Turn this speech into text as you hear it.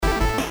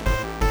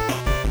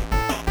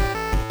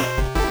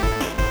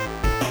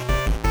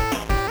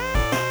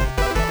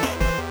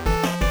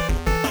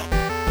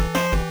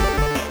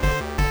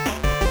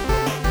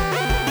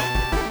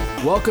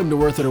Welcome to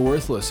Worth It or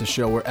Worthless, a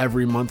show where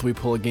every month we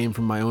pull a game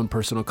from my own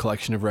personal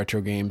collection of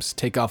retro games,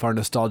 take off our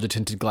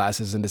nostalgia-tinted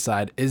glasses, and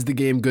decide, is the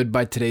game good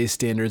by today's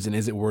standards and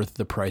is it worth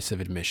the price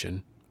of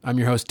admission? I'm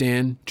your host,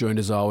 Dan, joined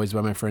as always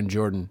by my friend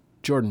Jordan.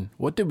 Jordan,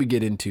 what did we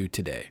get into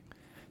today?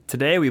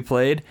 Today we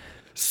played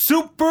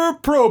Super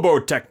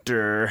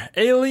Probotector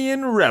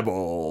Alien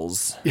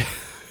Rebels.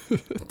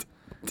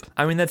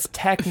 I mean, that's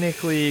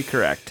technically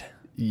correct.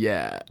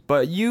 Yeah.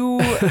 But you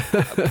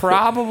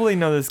probably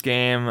know this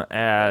game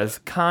as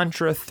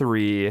Contra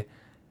 3,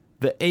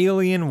 The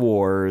Alien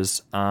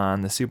Wars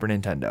on the Super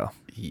Nintendo.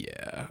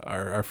 Yeah.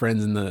 Our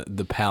friends in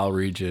the PAL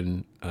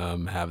region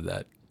have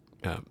that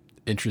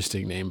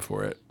interesting name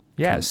for it.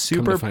 Yeah,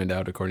 come to find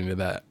out, according to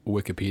that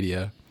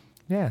Wikipedia.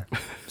 Yeah.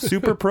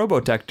 Super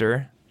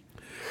Probotector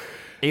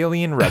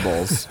Alien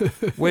Rebels,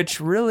 which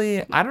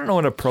really, I don't know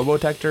what a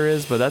Probotector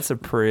is, but that's a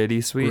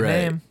pretty sweet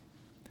name.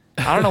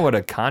 I don't know what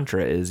a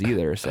Contra is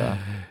either, so.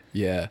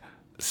 Yeah.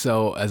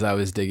 So as I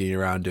was digging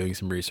around doing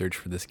some research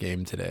for this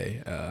game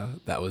today,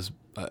 that was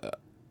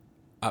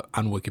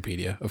on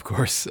Wikipedia, of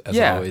course, as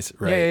always.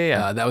 Right?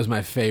 Yeah. That was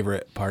my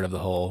favorite part of the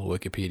whole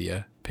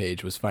Wikipedia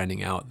page, was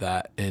finding out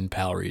that in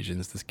PAL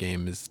regions, this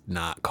game is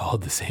not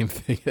called the same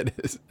thing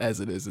as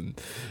it is in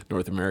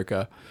North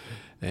America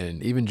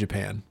and even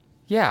Japan.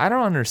 Yeah, I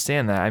don't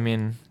understand that. I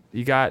mean,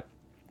 you got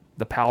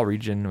the PAL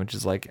region, which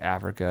is like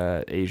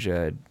Africa,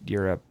 Asia,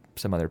 Europe,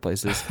 some other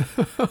places,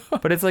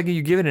 but it's like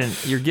you're giving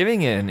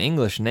it an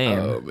English name.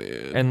 Oh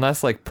man!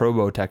 Unless like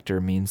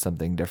Probotector means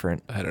something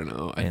different. I don't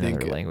know. I in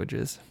think other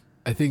languages.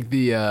 I think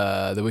the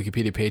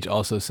Wikipedia page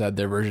also said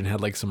their version had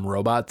like some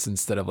robots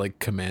instead of like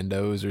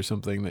commandos or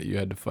something that you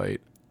had to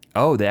fight.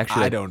 Oh, they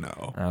actually. I don't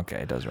know. Okay,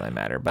 it doesn't really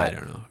matter. But I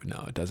don't know.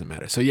 No, it doesn't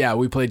matter. So yeah,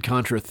 we played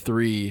Contra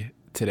 3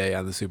 today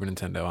on the Super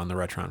Nintendo on the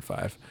Retron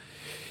 5,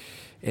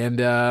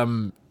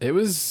 and it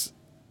was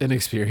an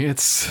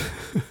experience.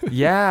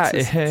 Yeah,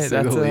 that's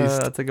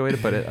a good way to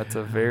put it. That's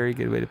a very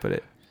good way to put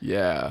it.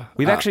 Yeah,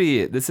 we've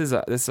actually this is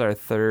our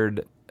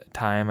third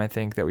time I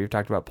think that we've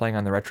talked about playing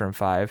on the Retron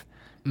 5,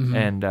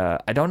 and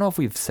I don't know if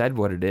we've said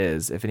what it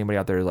is. If anybody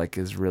out there like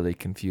is really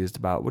confused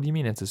about what do you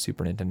mean it's a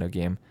Super Nintendo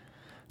game,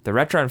 the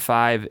Retron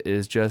 5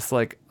 is just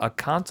like a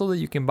console that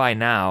you can buy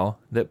now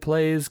that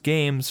plays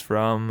games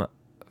from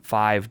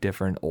 5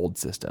 different old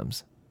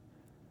systems.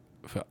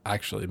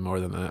 Actually, more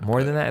than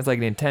that. It's like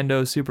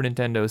Nintendo, Super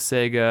Nintendo,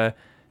 Sega,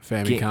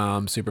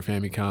 Famicom, Super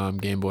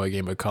Famicom, Game Boy,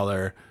 Game Boy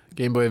Color,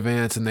 Game Boy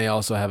Advance, and they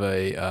also have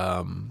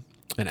an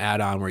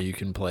add-on where you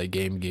can play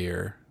Game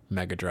Gear,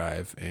 Mega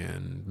Drive,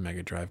 and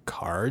Mega Drive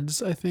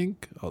cards, I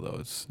think, although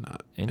it's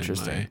not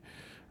interesting.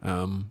 In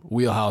my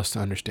wheelhouse to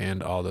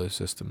understand all those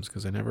systems,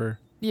 because I never...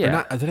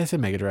 Yeah. Did I say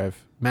Mega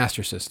Drive?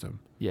 Master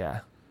System. Yeah.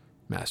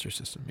 Master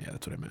System, yeah,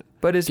 that's what I meant.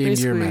 But it's Game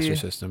Gear,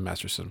 basically...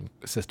 Master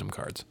System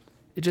cards.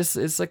 It's just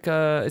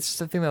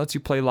a thing that lets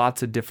you play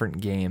lots of different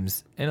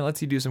games, and it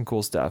lets you do some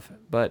cool stuff.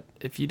 But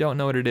if you don't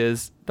know what it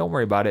is, don't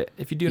worry about it.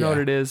 If you do know what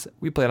it is,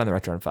 we play it on the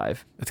Retron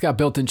 5. It's got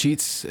built-in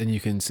cheats, and you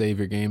can save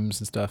your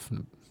games and stuff.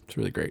 And it's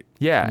really great.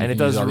 Yeah, and it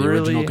does all the really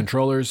original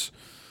controllers.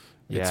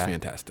 It's Yeah.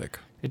 fantastic.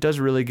 It does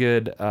really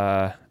good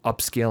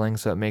upscaling,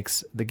 so it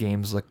makes the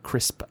games look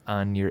crisp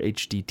on your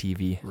HD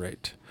TV.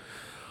 Right.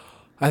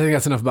 I think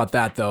that's enough about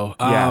that, though.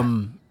 Yeah.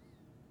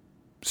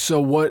 So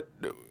what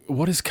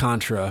is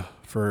Contra?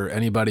 For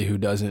anybody who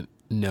doesn't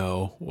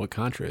know what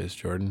Contra is,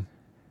 Jordan.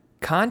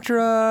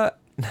 Contra,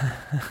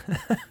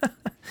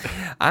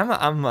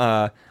 I'm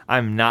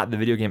not the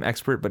video game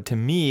expert, but to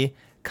me,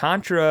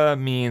 Contra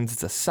means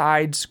it's a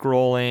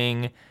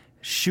side-scrolling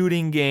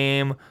shooting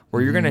game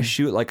where you're gonna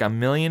shoot like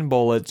 1,000,000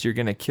 bullets, you're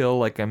gonna kill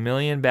like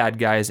 1,000,000 bad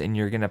guys, and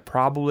you're gonna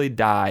probably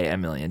die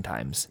 1,000,000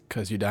 times.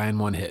 Because you die in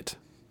one hit.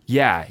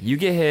 Yeah, you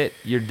get hit,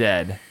 you're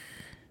dead.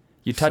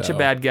 You touch a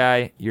bad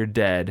guy, you're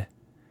dead.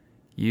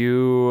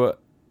 You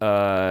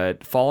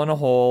fall in a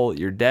hole,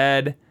 you're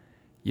dead.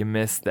 You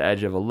miss the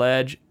edge of a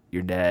ledge,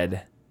 you're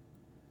dead.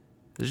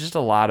 There's just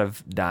a lot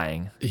of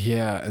dying.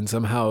 Yeah, and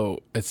somehow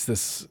it's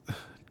this,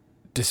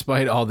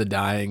 despite all the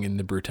dying and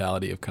the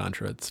brutality of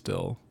Contra, it's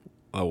still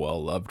a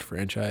well-loved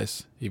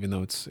franchise, even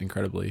though it's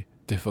incredibly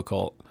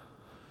difficult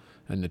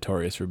and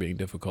notorious for being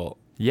difficult.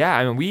 Yeah,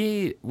 I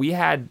mean, we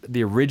had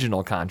the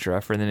original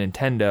Contra for the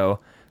Nintendo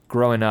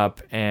growing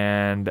up,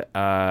 and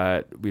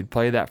we'd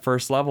play that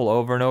first level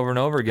over and over and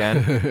over again,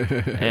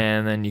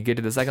 and then you get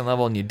to the second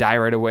level and you die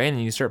right away, and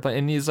then you start playing,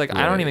 and he's like,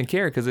 I don't even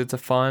care because it's a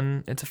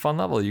fun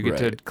level. You get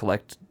to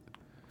collect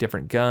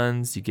different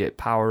guns, you get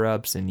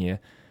power-ups, and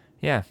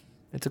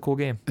it's a cool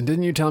game. And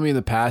didn't you tell me in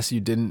the past you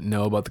didn't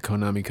know about the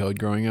Konami code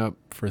growing up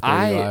for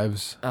 30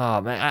 Lives?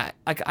 Oh man,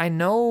 I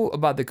know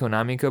about the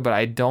Konami code, but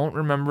I don't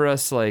remember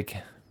us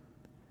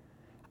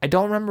I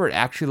don't remember it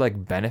actually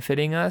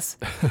benefiting us.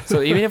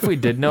 So even if we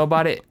did know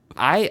about it,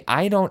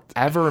 I don't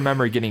ever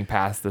remember getting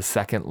past the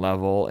second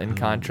level in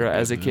Contra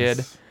as a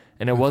kid.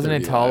 And it wasn't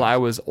until I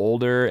was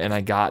older and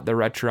I got the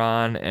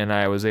Retron and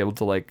I was able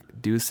to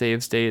do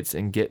save states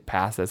and get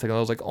past that second level.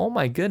 I was like, oh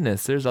my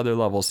goodness, there's other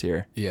levels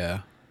here.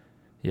 Yeah.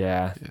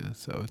 Yeah. Yeah,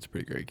 so it's a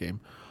pretty great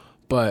game.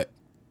 But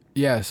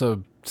yeah,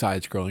 so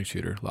Side-scrolling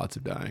shooter, lots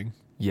of dying.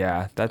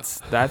 Yeah,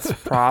 that's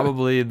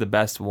probably the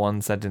best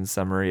one sentence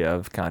summary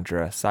of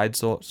Contra.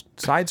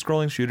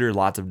 Side-scrolling shooter,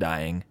 lots of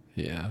dying.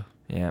 Yeah.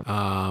 Yeah.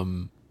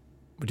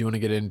 Do you want to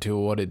get into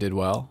what it did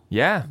well?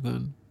 Yeah.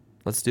 Then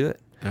Let's do it.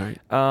 all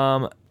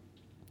right.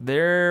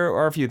 There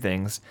are a few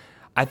things.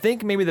 I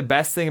think maybe the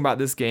best thing about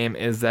this game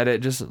is that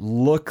it just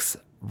looks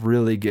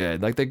really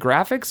good. Like the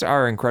graphics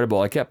are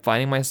incredible. I kept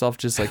finding myself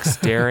just like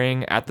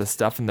staring at the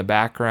stuff in the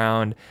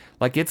background.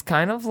 Like it's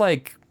kind of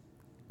like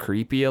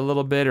creepy a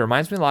little bit. It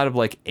reminds me a lot of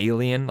like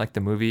Alien, like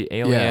the movie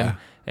Alien, Yeah.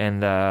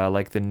 and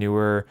like the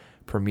newer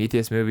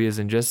Prometheus movies,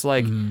 and just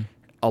like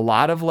a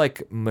lot of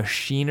like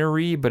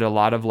machinery, but a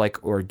lot of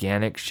like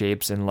organic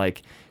shapes and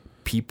like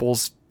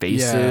people's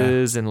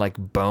faces and like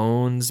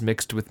bones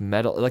mixed with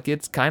metal. Like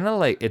it's kind of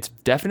like, it's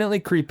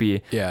definitely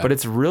creepy, but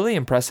it's really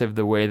impressive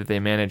the way that they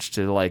managed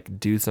to like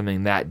do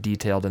something that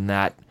detailed and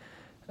that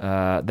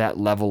that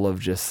level of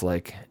just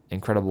like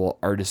incredible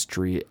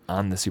artistry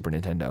on the Super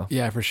Nintendo.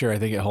 Yeah, for sure. I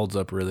think it holds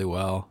up really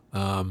well.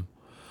 I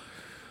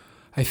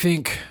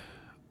think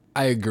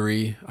I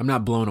agree. I'm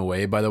not blown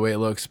away by the way it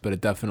looks, but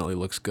it definitely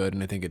looks good,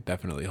 and I think it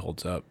definitely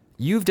holds up.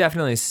 You've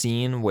definitely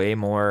seen way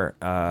more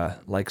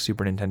like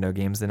Super Nintendo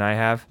games than I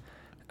have.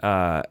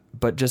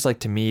 But just like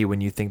to me,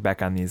 when you think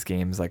back on these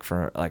games, like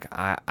for like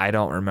I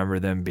don't remember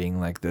them being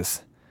like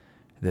this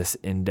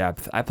in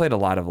depth. I played a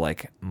lot of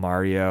like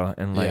Mario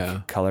and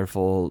like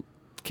colorful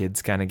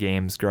kids kind of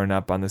games growing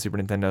up on the Super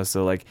Nintendo.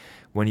 So like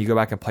when you go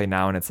back and play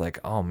now, and it's like,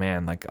 oh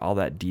man, like all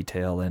that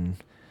detail and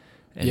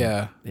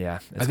yeah, I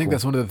think cool.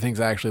 that's one of the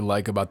things I actually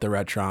like about the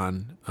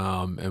Retron,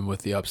 and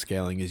with the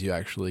upscaling is you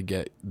actually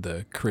get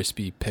the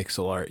crispy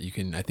pixel art. You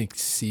can, I think,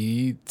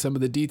 see some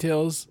of the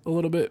details a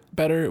little bit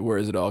better,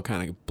 whereas it all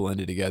kind of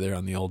blended together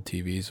on the old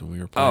TVs when we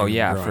were playing. Oh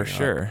yeah, growing for up.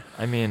 sure.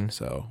 I mean,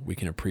 so we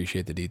can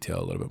appreciate the detail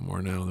a little bit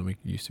more now than we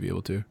used to be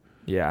able to.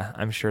 Yeah,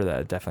 I'm sure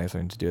that definitely has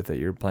something to do with it.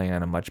 You're playing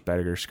on a much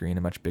better screen,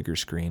 a much bigger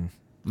screen.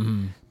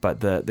 Mm-hmm. But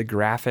the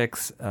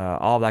graphics,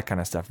 all that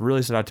kind of stuff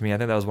really stood out to me. I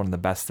think that was one of the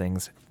best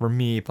things for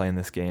me playing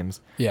this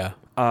games. Yeah.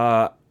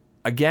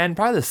 Again,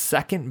 probably the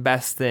second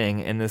best thing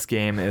in this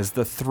game is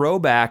the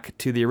throwback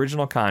to the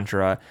original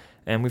Contra.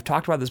 And we've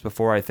talked about this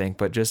before, I think,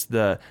 but just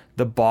the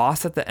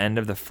boss at the end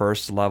of the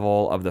first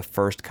level of the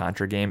first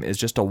Contra game is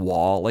just a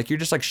wall. Like you're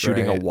just like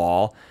shooting a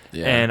wall.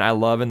 Yeah. And I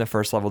love in the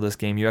first level of this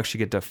game, you actually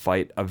get to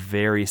fight a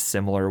very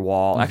similar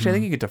wall. Mm-hmm. Actually, I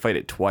think you get to fight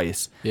it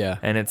twice. Yeah.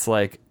 And it's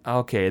like,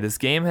 okay, this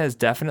game has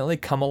definitely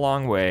come a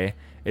long way.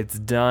 It's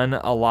done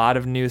a lot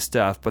of new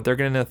stuff, but they're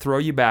going to throw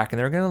you back and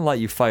they're going to let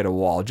you fight a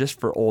wall just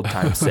for old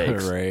time's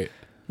sakes. Right.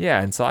 Yeah,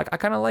 and so I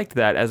kind of liked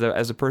that as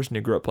a person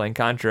who grew up playing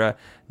Contra.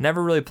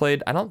 Never really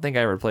played. I don't think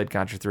I ever played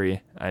Contra 3.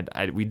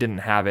 We didn't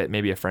have it.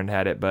 Maybe a friend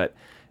had it, but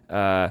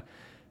that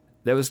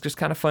was just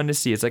kind of fun to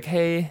see. It's like,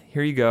 hey,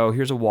 here you go.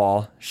 Here's a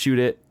wall. Shoot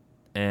it,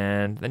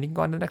 and then you can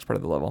go on to the next part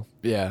of the level.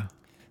 Yeah.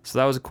 So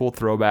that was a cool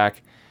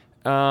throwback.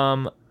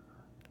 The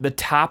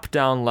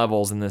top-down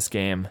levels in this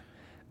game.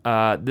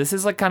 This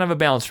is like kind of a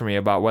balance for me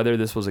about whether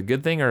this was a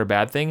good thing or a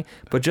bad thing,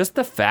 but just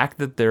the fact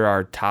that there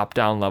are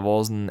top-down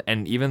levels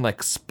and even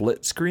like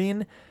split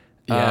screen.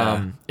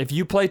 If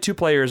you play two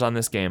players on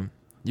this game,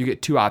 you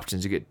get two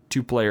options. You get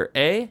two-player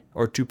A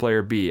or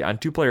two-player B. On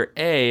two-player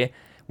A,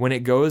 when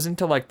it goes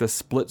into like the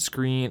split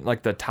screen,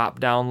 like the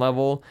top-down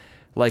level,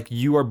 like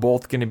you are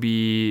both going to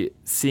be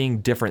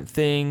seeing different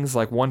things.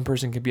 Like one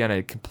person could be on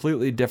a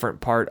completely different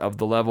part of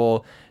the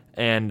level,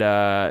 and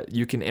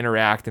you can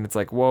interact, and it's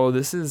like, whoa,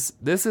 this is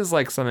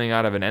like something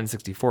out of an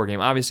N64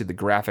 game. Obviously the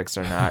graphics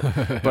are not,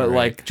 but right.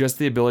 Like just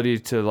the ability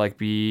to like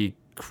be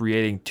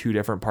creating two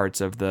different parts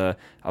of the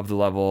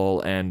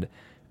level, and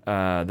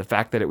the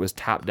fact that it was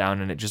top down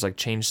and it just like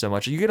changed so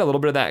much. You get a little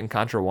bit of that in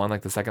Contra 1,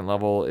 like the second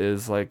level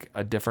is like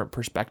a different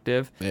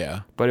perspective.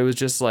 Yeah. But it was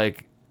just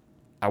like,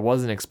 I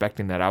wasn't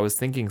expecting that. I was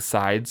thinking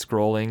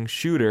side-scrolling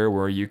shooter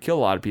where you kill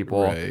a lot of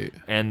people, right.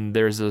 And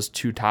there's those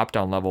two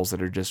top-down levels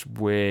that are just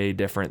way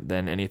different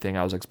than anything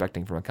I was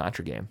expecting from a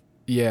Contra game.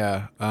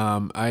 Yeah,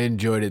 I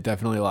enjoyed it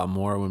definitely a lot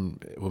more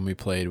when we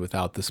played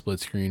without the split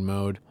screen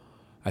mode.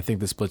 I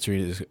think the split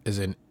screen is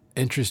an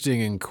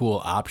interesting and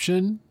cool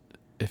option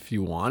if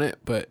you want it,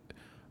 but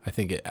I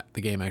think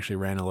the game actually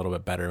ran a little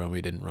bit better when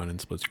we didn't run in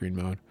split screen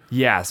mode.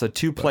 Yeah, so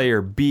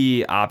two-player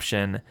B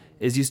option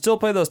is you still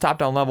play those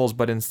top-down levels,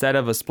 but instead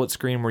of a split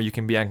screen where you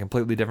can be on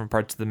completely different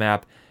parts of the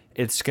map,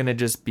 it's going to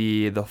just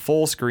be the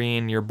full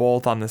screen. You're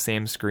both on the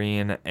same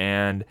screen,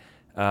 and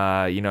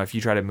if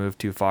you try to move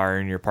too far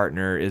and your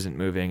partner isn't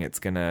moving, it's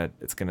gonna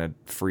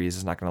freeze.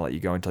 It's not going to let you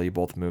go until you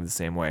both move the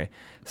same way.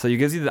 So it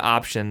gives you the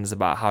options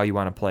about how you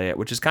want to play it,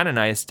 which is kind of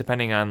nice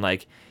depending on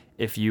like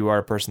if you are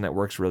a person that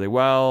works really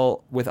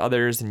well with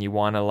others and you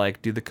want to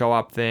like do the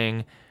co-op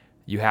thing.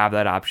 You have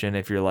that option.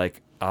 If you're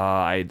like,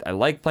 I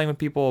like playing with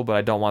people, but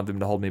I don't want them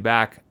to hold me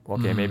back.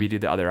 Okay, maybe do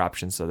the other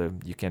option so that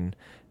you can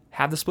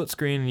have the split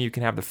screen and you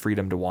can have the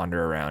freedom to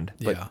wander around.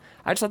 But yeah.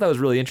 I just thought that was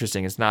really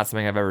interesting. It's not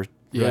something I've ever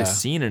really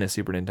seen in a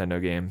Super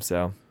Nintendo game,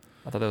 so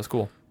I thought that was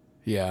cool.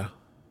 Yeah,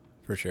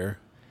 for sure.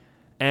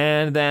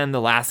 And then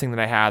the last thing that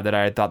I had that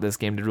I thought this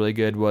game did really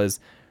good was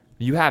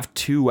you have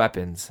two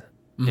weapons.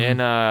 In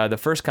the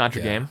first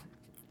Contra game,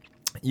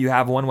 you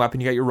have one weapon,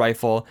 you got your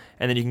rifle,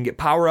 and then you can get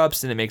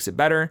power-ups and it makes it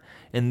better.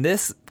 In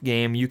this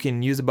game, you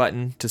can use a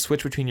button to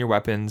switch between your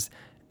weapons,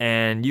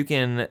 and you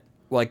can,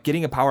 like,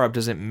 getting a power-up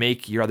doesn't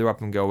make your other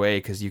weapon go away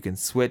because you can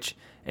switch,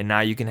 and now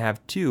you can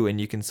have two,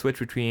 and you can switch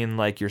between,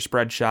 like, your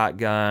spread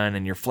shotgun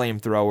and your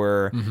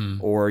flamethrower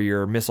or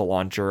your missile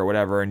launcher or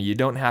whatever, and you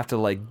don't have to,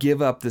 like,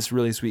 give up this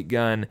really sweet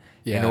gun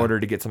in order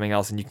to get something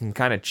else, and you can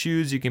kind of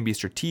choose, you can be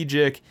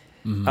strategic.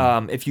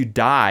 If you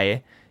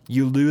die,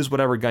 you lose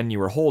whatever gun you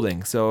were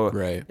holding. So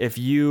if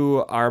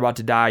you are about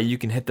to die, you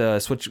can hit the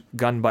switch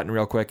gun button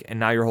real quick, and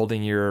now you're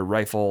holding your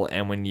rifle,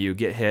 and when you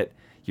get hit,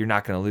 you're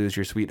not going to lose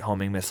your sweet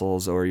homing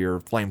missiles or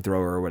your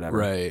flamethrower or whatever.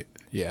 Right.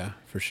 Yeah,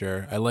 for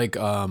sure. I like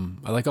all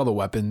the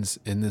weapons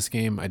in this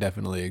game. I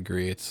definitely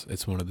agree.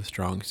 It's one of the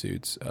strong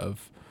suits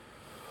of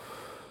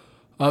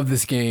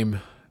this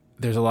game.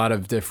 There's a lot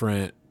of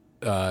different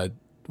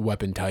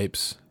weapon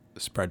types: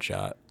 spread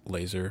shot,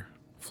 laser,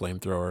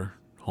 flamethrower,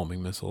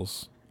 homing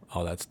missiles,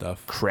 all that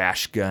stuff.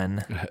 Crash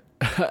gun.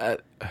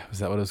 Is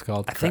that what it's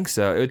called? I think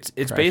so. It's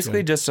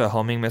basically gun. Just a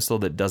homing missile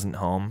that doesn't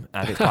home.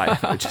 I think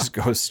it just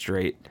goes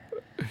straight.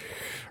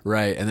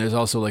 Right, and there's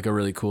also like a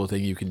really cool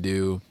thing you can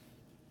do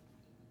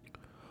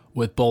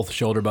with both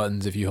shoulder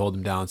buttons if you hold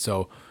them down.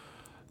 So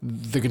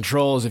the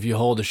controls, if you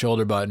hold the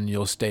shoulder button,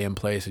 you'll stay in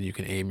place and you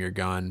can aim your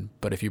gun.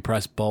 But if you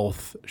press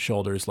both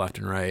shoulders left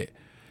and right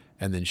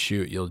and then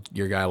shoot,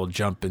 your guy will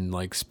jump and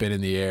like spin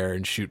in the air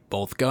and shoot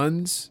both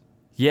guns.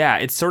 Yeah,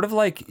 it's sort of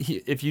like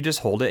if you just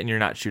hold it and you're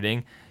not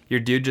shooting, your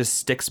dude just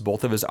sticks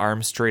both of his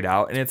arms straight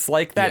out. And it's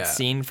like that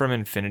scene from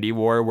Infinity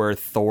War where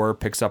Thor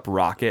picks up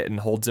Rocket and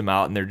holds him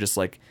out, and they're just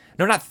like,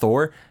 no, not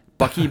Thor.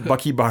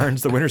 Bucky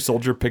Barnes, the Winter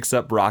Soldier, picks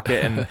up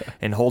Rocket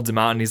and holds him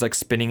out, and he's like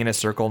spinning in a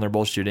circle, and they're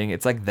both shooting.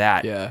 It's like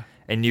that. Yeah.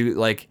 And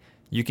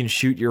you can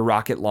shoot your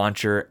rocket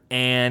launcher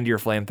and your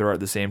flamethrower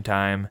at the same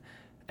time.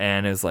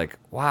 And it's like,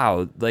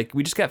 wow, like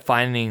we just kept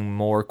finding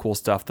more cool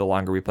stuff the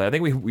longer we played. I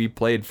think we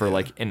played for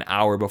like an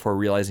hour before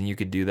realizing you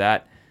could do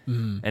that.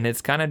 And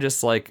it's kind of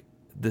just like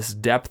this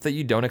depth that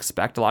you don't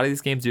expect. A lot of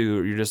these games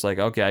you're just like,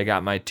 okay, I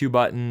got my 2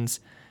 buttons,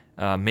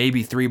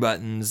 maybe 3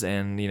 buttons,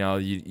 and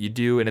you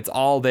do, and it's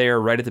all there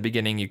right at the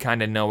beginning. You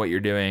kind of know what you're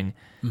doing.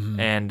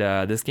 And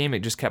this game, it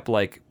just kept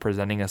like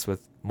presenting us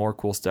with more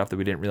cool stuff that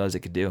we didn't realize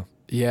it could do.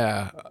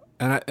 Yeah,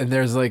 and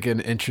there's like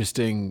an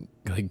interesting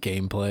like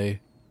gameplay,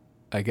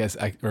 I guess,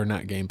 or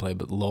not gameplay,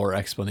 but lore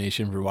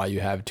explanation for why you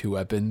have 2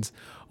 weapons.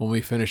 When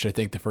we finished, I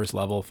think the first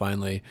level,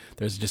 finally,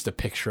 there's just a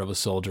picture of a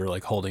soldier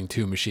like holding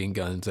 2 machine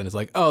guns, and it's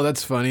like, oh,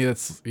 that's funny.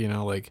 That's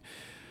like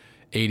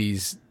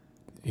 80s,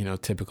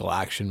 typical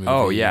action movie.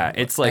 Oh yeah,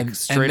 it's like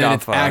straight and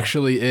off. It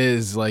actually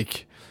is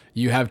like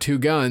you have 2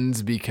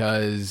 guns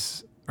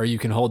or you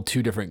can hold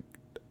 2 different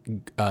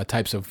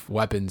types of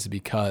weapons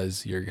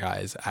because your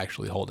guy's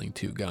actually holding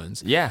 2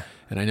 guns. Yeah.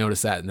 And I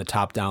noticed that in the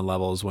top-down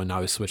levels when I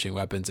was switching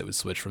weapons, it would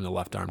switch from the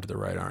left arm to the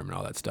right arm and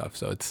all that stuff.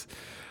 So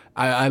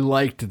I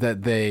liked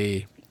that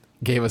they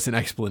gave us an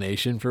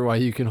explanation for why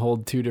you can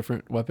hold 2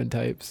 different weapon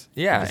types.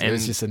 Yeah. It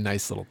was just a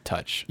nice little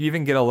touch. You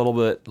even get a little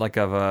bit like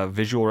of a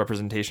visual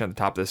representation at the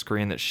top of the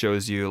screen that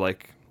shows you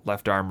like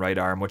left arm, right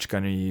arm, which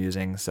gun are you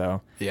using.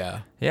 So yeah,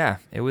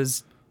 it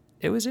was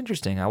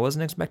interesting. I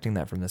wasn't expecting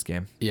that from this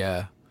game.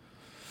 Yeah.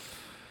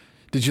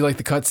 Did you like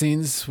the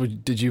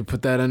cutscenes? Did you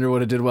put that under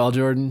what it did well,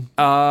 Jordan?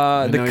 The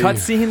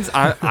cutscenes,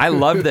 I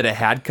love that it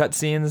had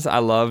cutscenes. I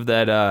love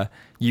that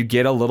you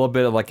get a little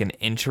bit of like an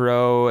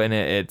intro, and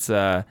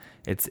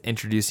it's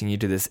introducing you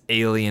to this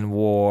alien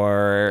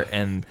war,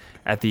 and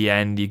at the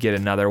end you get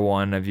another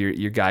one of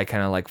your guy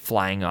kind of like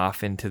flying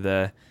off into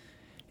the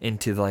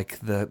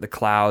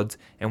clouds,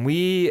 and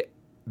we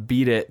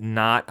beat it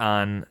not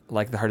on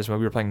like the hardest mode.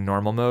 We were playing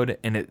normal mode,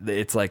 and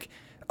it's like,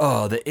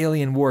 oh, the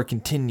alien war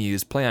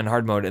continues, play on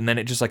hard mode, and then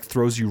it just like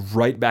throws you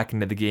right back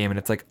into the game, and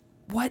it's like,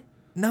 what?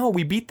 No,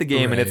 we beat the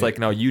game. Right. And it's like,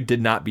 no, you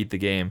did not beat the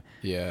game.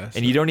 Yeah.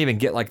 And you don't even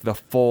get like the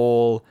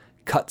full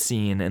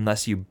cutscene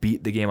unless you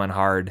beat the game on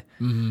hard,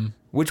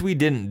 which we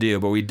didn't do,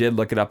 but we did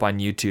look it up on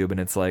YouTube, and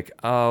it's like,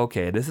 oh,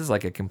 okay, this is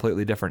like a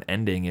completely different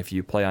ending if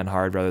you play on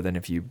hard rather than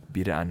if you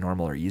beat it on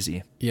normal or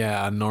easy.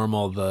 Yeah, on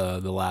normal, the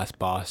last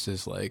boss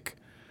is like,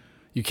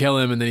 you kill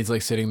him, and then he's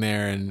like sitting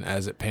there, and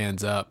as it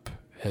pans up,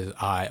 his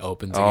eye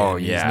opens again. Oh,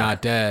 yeah. He's not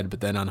dead,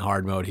 but then on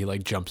hard mode, he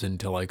like jumps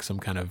into like some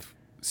kind of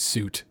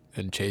suit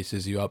and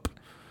chases you up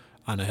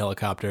on a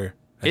helicopter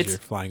as you're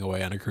flying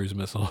away on a cruise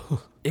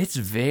missile. It's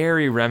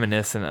very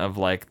reminiscent of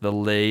like the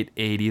late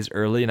 80s,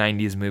 early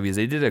 90s movies.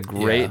 They did a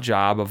great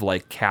job of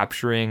like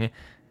capturing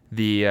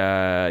the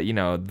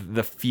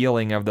the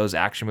feeling of those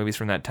action movies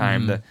from that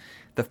time.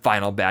 The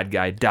final bad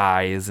guy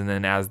dies, and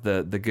then as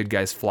the good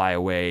guys fly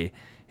away,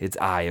 its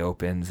eye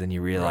opens and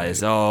you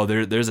realize, oh,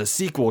 there's a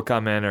sequel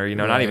coming, or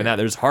not even that,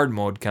 there's hard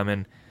mode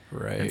coming.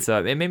 Right. And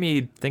so it made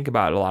me think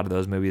about a lot of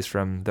those movies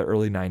from the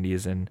early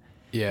 90s, and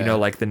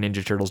like the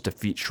Ninja Turtles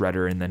defeat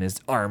Shredder, and then his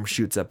arm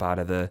shoots up out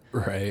of the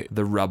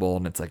rubble,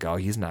 and it's like, oh,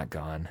 he's not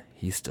gone,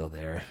 he's still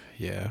there.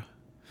 Yeah.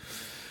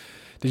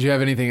 Did you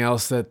have anything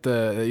else that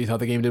you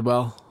thought the game did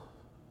well?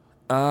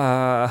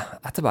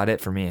 That's about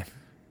it for me.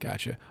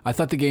 Gotcha. I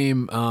thought the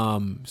game,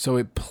 so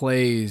it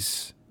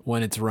plays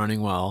when it's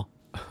running well,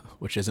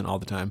 which isn't all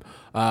the time.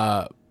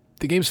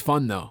 The game's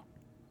fun though.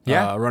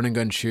 Yeah. Run and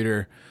gun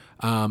shooter.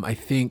 I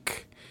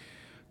think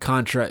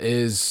Contra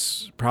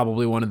is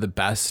probably one of the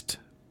best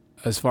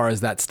as far as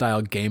that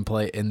style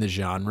gameplay in the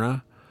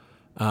genre.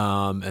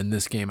 And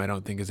this game I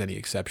don't think is any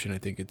exception. I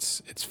think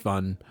it's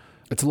fun.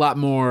 It's a lot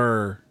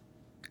more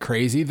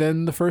crazy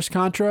than the first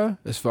Contra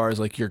as far as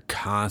like you're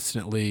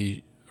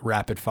constantly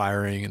rapid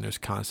firing and there's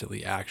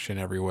constantly action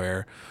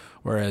everywhere.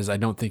 Whereas I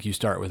don't think you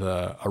start with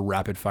a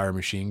rapid fire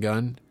machine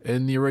gun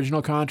in the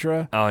original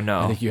Contra. Oh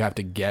no. I think you have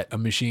to get a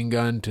machine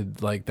gun to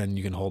like, then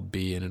you can hold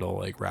B and it'll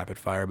like rapid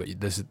fire. But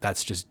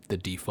that's just the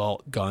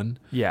default gun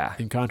Yeah.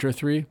 in Contra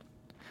 3,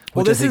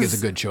 Well, which I think is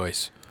a good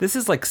choice. This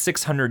is like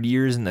 600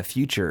 years in the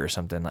future or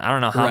something. I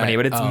don't know how Right. many,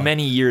 but it's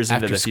many years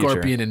into After the future.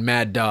 Scorpion and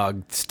Mad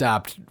Dog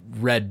stopped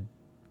Red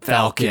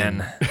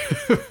Falcon.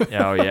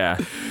 Oh yeah.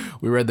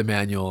 We read the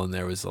manual and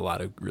there was a lot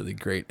of really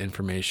great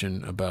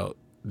information about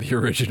the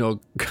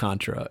original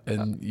Contra.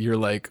 And you're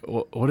like,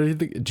 what do you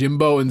think?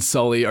 Jimbo and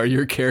Sully are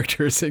your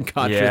characters in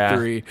Contra Yeah.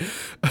 3.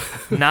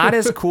 Not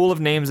as cool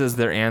of names as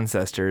their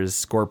ancestors,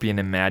 Scorpion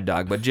and Mad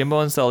Dog, but Jimbo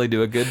and Sully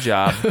do a good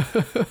job.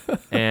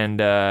 And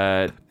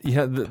the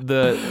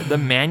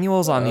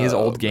manuals on these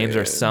old games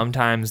are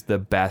sometimes the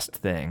best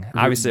thing.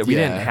 Obviously, we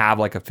didn't have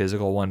like a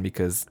physical one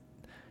because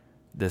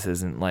this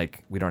isn't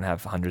like we don't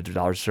have hundreds of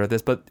dollars to start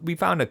this, but we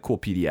found a cool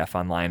PDF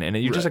online, and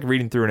you're just like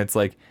reading through, and it's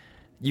like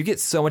you get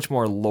so much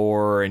more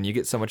lore, and you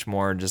get so much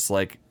more just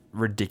like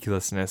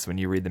ridiculousness when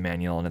you read the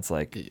manual, and it's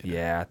like,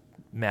 yeah,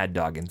 Mad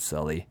Dog and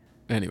Sully.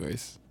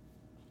 Anyways.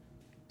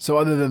 So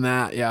other than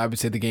that, yeah, I would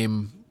say the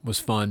game was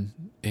fun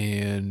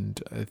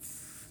and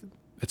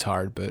it's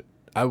hard, but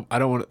I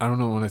don't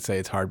want to say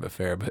it's hard but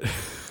fair, but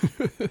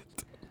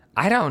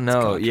I don't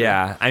know.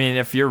 Yeah. I mean,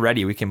 if you're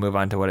ready, we can move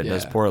on to what it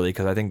does poorly,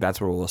 because I think that's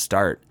where we'll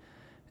start.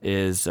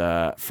 Is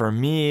for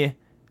me,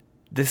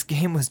 this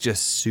game was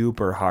just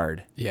super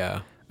hard.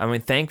 yeah. I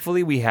mean,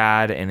 thankfully we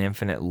had an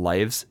infinite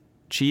lives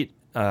cheat,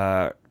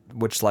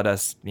 which let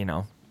us,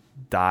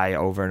 die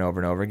over and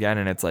over and over again.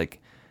 And it's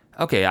like,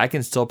 okay, I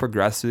can still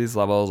progress through these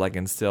levels. I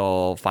can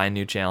still find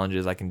new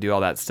challenges. I can do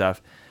all that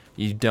stuff.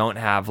 You don't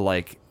have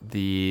like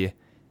the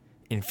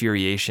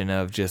infuriation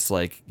of just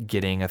like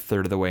getting a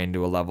third of the way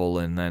into a level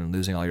and then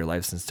losing all your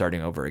lives and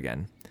starting over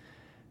again.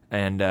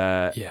 And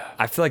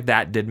I feel like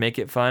that did make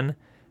it fun.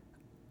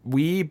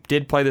 We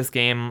did play this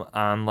game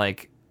on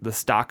like the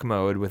stock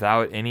mode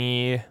without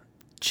any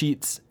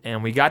cheats,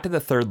 and we got to the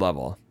third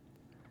level.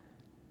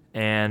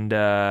 And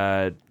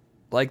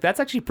like that's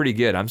actually pretty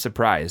good. I'm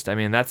surprised. I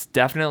mean, that's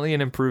definitely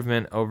an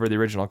improvement over the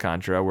original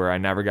Contra, where I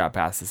never got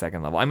past the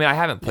second level. I mean, I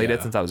haven't played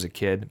it since I was a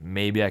kid.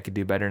 Maybe I could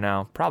do better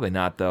now. Probably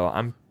not, though.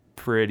 I'm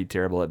pretty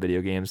terrible at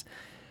video games.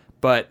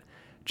 But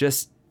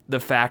just the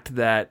fact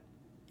that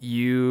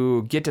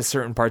you get to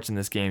certain parts in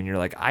this game and you're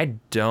like, I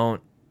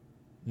don't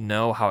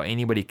know how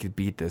anybody could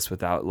beat this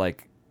without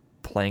like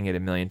playing it a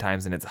million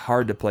times, and it's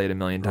hard to play it a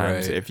million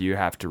times if you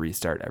have to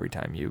restart every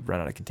time you run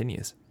out of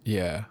continues.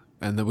 Yeah.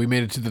 And then we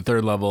made it to the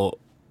third level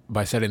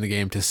by setting the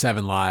game to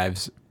 7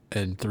 lives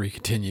and 3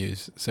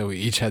 continues. So we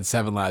each had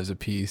 7 lives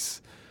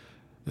apiece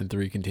and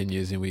 3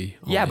 continues, and we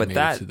only made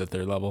it to the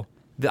third level.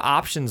 The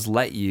options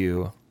let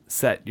you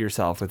set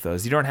yourself with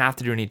those. You don't have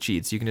to do any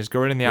cheats. You can just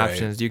go right in the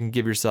options. You can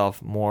give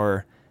yourself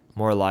more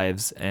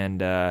lives, and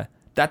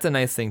that's a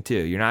nice thing too.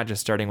 You're not just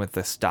starting with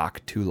the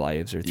stock 2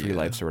 lives or 3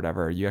 lives or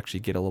whatever. You actually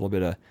get a little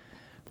bit of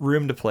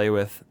room to play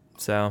with.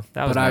 So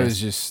that was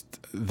nice.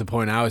 The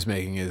point I was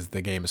making is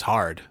the game is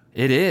hard.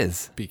 It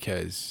is.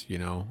 Because,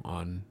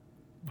 on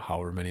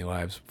however many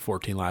lives,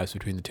 14 lives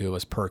between the two of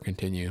us per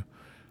continue.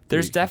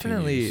 There's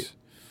definitely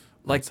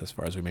that's as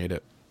far as we made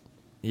it.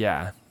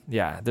 Yeah.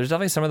 Yeah. There's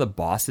definitely some of the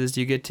bosses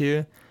you get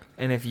to.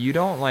 And if you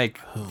don't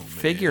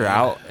figure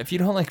out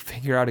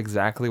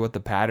exactly what the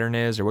pattern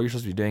is or what you're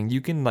supposed to be doing, you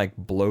can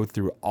blow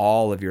through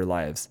all of your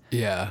lives.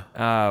 Yeah.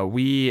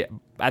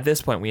 At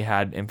this point we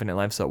had infinite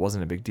life, so it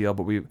wasn't a big deal,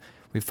 but we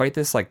fight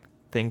this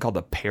thing called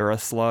the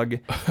Paraslug,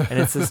 and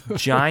it's this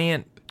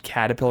giant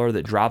caterpillar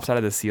that drops out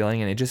of the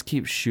ceiling, and it just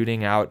keeps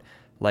shooting out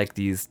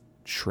these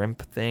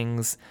shrimp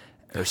things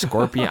or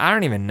scorpion. I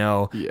don't even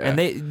know. Yeah. And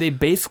they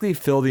basically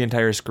fill the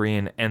entire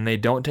screen, and they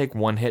don't take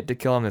 1 hit to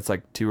kill them. It's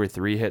 2 or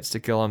 3 hits to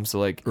kill them.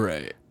 So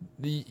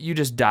you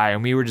just die,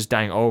 and we were just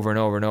dying over and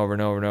over and over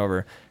and over and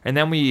over. And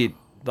then we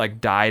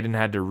died and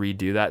had to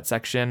redo that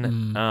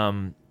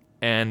section.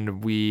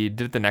 And we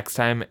did it the next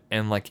time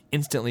and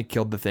instantly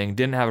killed the thing.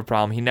 Didn't have a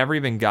problem. He never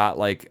even got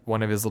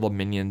one of his little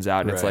minions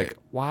out. And it's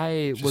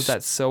why was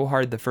that so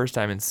hard the first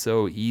time and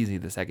so easy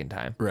the second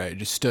time? Right.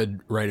 Just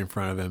stood right in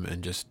front of him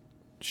and just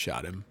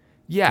shot him.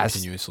 Yes.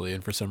 Continuously,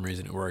 and for some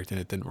reason it worked, and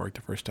it didn't work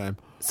the first time.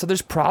 So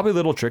there's probably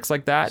little tricks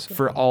like that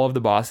for all of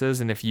the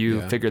bosses, and if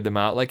you figured them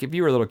out, if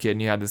you were a little kid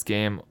and you had this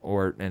game,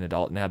 or an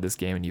adult and had this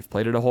game and you've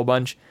played it a whole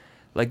bunch,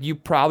 you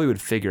probably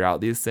would figure out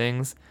these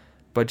things.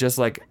 But just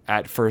like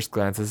at first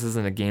glance, this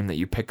isn't a game that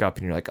you pick up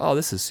and you're like, oh,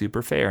 this is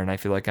super fair, and I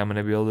feel like I'm going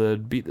to be able to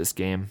beat this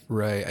game.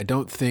 Right. I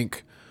don't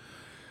think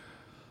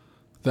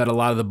that a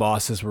lot of the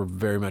bosses were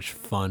very much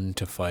fun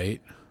to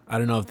fight. I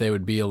don't know if they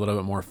would be a little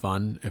bit more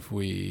fun if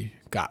we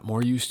got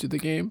more used to the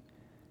game,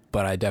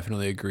 but I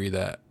definitely agree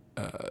that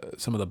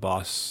some of the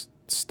boss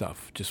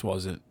stuff just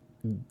wasn't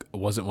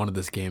one of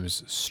this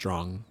game's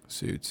strong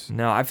suits.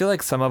 No, I feel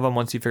like some of them,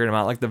 once you figured them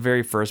out, like the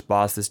very first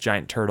boss, this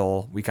giant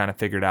turtle, we kind of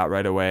figured out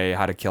right away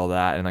how to kill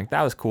that, and like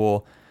that was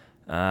cool.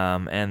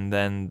 And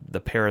then the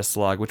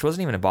Paraslug, which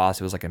wasn't even a boss,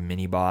 it was like a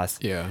mini boss.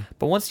 Yeah.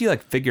 But once you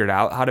like figured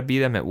out how to beat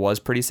them, it was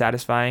pretty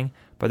satisfying.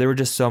 But there were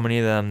just so many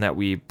of them that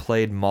we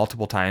played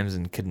multiple times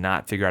and could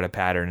not figure out a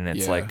pattern. And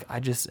it's like, I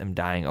just am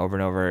dying over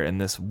and over.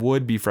 And this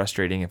would be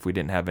frustrating if we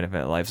didn't have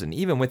infinite lives. And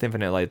even with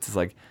infinite lives, it's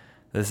like,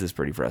 this is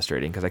pretty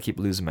frustrating because I keep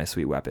losing my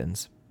sweet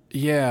weapons.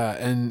 Yeah,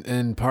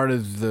 and part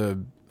of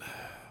the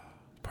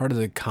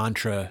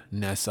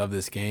contra-ness of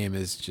this game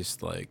is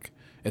just like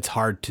it's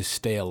hard to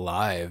stay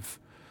alive.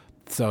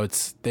 So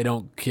they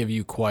don't give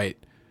you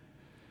quite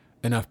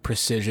enough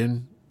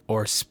precision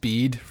or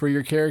speed for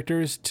your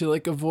characters to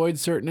like avoid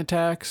certain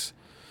attacks.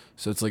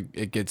 So it's like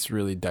it gets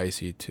really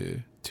dicey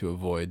to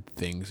avoid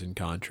things in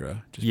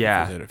Contra. Just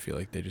because I feel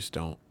like they just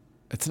don't.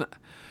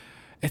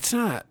 It's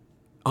not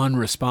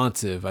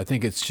unresponsive. I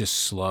think it's just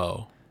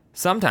slow.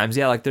 Sometimes,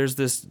 yeah, like there's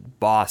this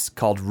boss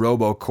called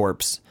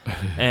RoboCorpse,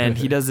 and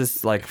he does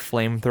this like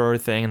flamethrower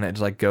thing that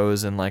like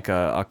goes in like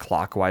a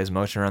clockwise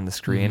motion around the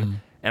screen. Mm-hmm.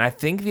 And I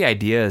think the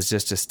idea is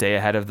just to stay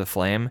ahead of the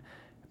flame,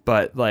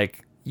 but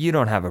like you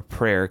don't have a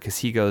prayer because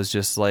he goes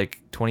just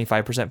like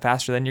 25%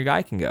 faster than your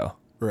guy can go.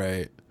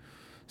 Right.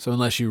 So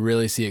unless you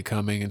really see it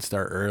coming and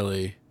start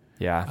early.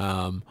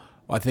 Yeah.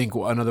 I think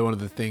another one of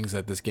the things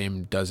that this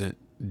game doesn't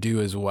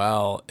do as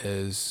well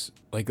is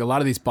like a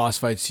lot of these boss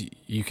fights,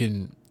 you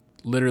can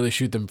literally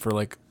shoot them for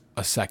like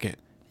a second.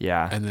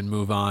 Yeah. And then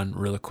move on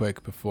really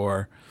quick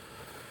before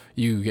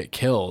you get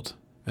killed.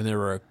 And there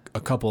were a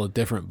couple of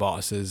different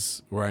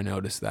bosses where I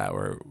noticed that,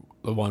 where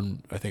the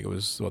one, I think it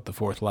was the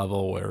fourth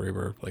level where we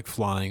were like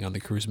flying on the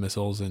cruise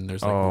missiles and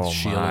there's like this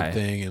shield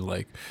thing and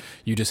like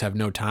you just have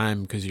no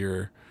time because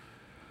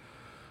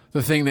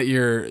the thing that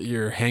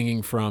you're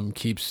hanging from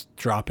keeps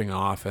dropping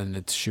off and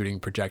it's shooting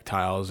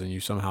projectiles and you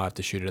somehow have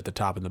to shoot it at the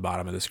top and the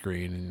bottom of the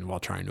screen and while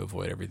trying to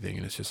avoid everything.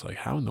 And it's just like,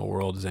 how in the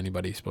world is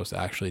anybody supposed to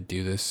actually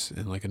do this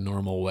in like a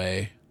normal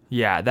way?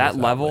 Yeah, that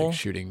level, like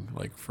shooting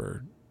like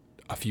for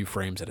a few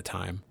frames at a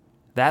time.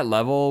 That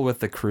level with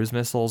the cruise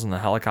missiles and the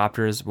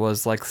helicopters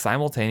was like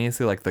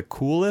simultaneously like the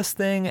coolest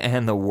thing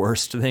and the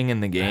worst thing in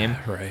the game.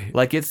 Right.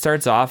 Like it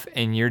starts off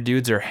and your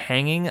dudes are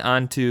hanging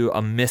onto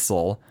a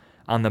missile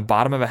on the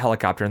bottom of a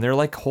helicopter and they're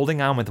like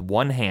holding on with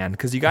one hand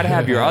because you got to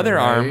have your other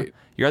arm.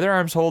 Your other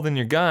arm's holding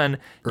your gun.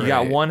 You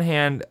got one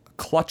hand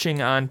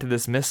clutching onto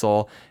this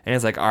missile and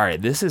it's like, all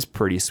right, this is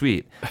pretty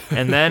sweet.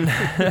 And then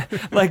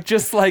like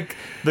just like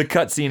the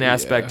cutscene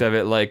aspect of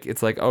it, like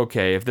it's like,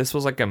 okay, if this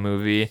was like a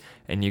movie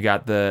and you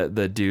got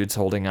the dudes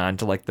holding on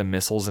to like the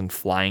missiles and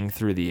flying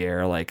through the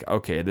air, like,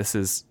 okay, this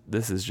is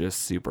just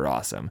super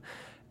awesome.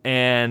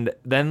 And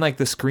then like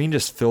the screen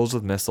just fills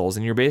with missiles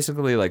and you're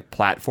basically like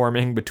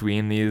platforming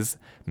between these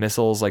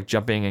missiles, like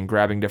jumping and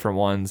grabbing different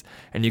ones.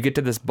 And you get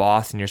to this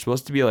boss and you're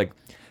supposed to be like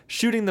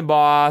shooting the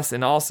boss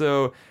and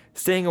also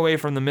staying away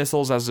from the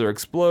missiles as they're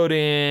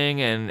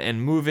exploding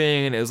and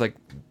moving. And it was like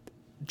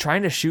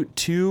trying to shoot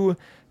two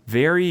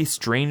very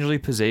strangely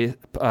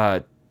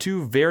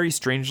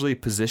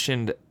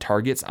positioned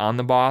targets on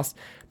the boss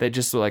that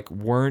just like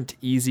weren't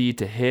easy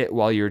to hit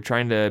while you're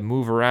trying to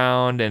move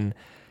around. And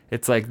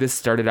it's like this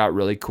started out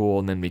really cool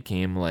and then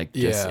became like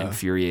just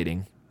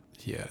infuriating.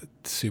 Yeah,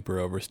 super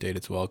overstayed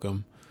its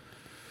welcome.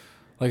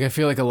 Like I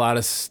feel like a lot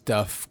of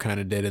stuff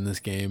kind of did in this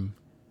game.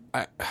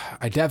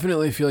 I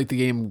definitely feel like the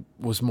game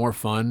was more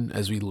fun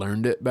as we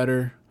learned it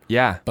better.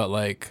 Yeah. But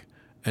like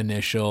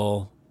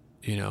initial,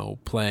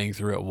 playing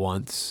through it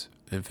once,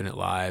 Infinite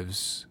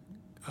Lives,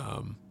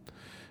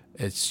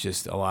 it's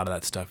just a lot of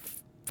that stuff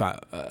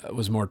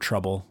was more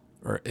trouble,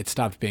 or it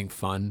stopped being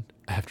fun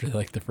after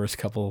like the first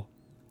couple,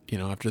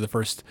 after the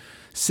first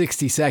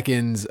 60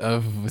 seconds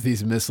of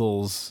these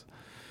missiles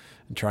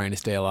and trying to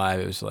stay alive.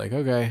 It was like,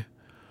 okay.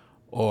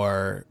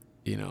 Or,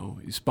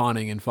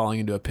 spawning and falling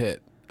into a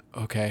pit.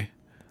 Okay.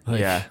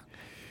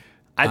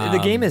 The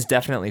game is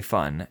definitely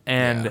fun.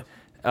 And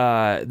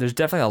there's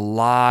definitely a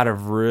lot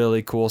of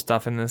really cool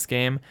stuff in this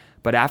game.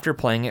 But after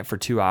playing it for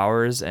 2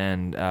 hours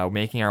and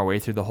making our way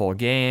through the whole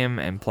game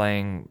and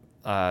playing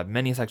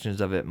many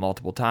sections of it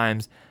multiple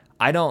times,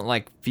 I don't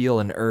like feel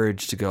an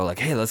urge to go like,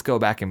 hey, let's go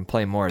back and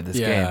play more of this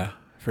game. Yeah,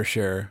 for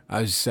sure.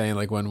 I was just saying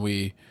like when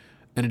we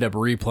ended up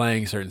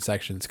replaying certain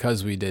sections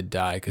because we did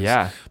die.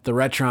 Because the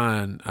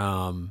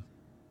Retron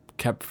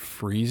kept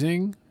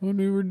freezing when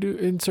we were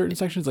in certain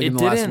sections. Like in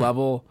the last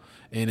level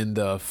and in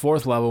the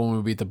fourth level when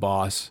we beat the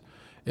boss,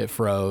 it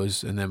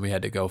froze. And then we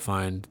had to go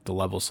find the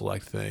level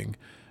select thing.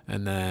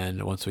 And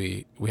then once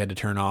we had to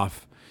turn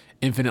off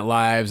infinite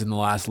lives in the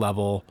last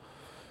level,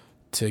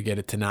 to get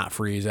it to not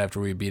freeze after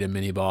we beat a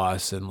mini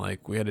boss, and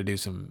like we had to do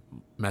some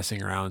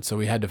messing around. So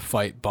we had to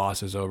fight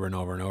bosses over and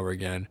over and over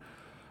again.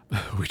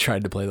 We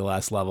tried to play the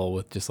last level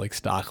with just like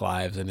stock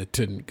lives, and it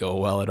didn't go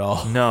well at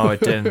all. No, it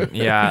didn't.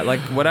 Yeah, like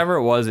whatever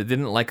it was, it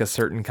didn't like a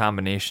certain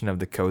combination of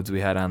the codes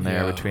we had on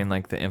there between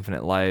like the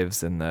infinite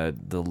lives and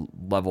the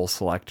level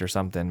select or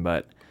something.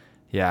 But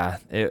yeah,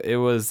 it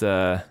was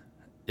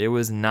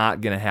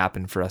not gonna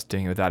happen for us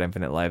doing it without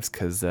infinite lives,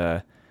 because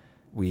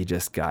we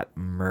just got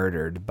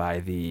murdered by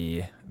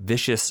the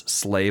vicious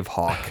slave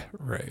hawk.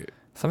 Right.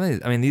 Some of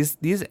these, I mean,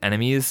 these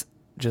enemies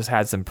just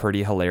had some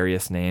pretty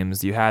hilarious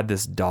names. You had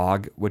this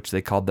dog, which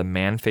they called the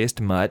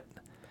man-faced mutt.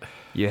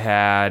 You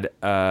had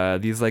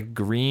these like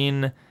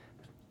green,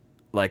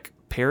 like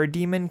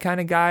parademon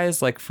kind of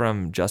guys, like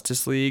from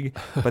Justice League,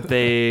 but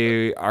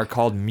they are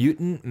called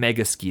mutant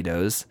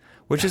megasquitos,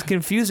 which is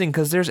confusing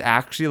because there's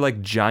actually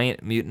like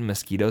giant mutant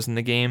mosquitoes in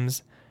the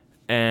games,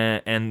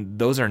 and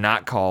those are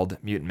not called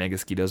mutant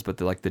megasquitos, but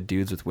the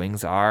dudes with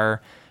wings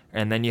are.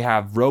 And then you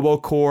have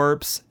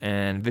RoboCorps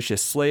and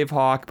Vicious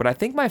Slavehawk. But I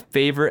think my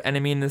favorite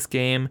enemy in this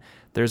game,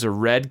 there's a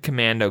red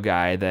commando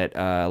guy that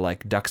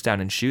like ducks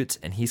down and shoots,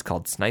 and he's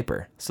called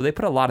Sniper. So they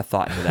put a lot of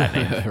thought into that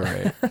name.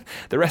 Right.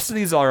 The rest of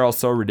these are all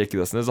so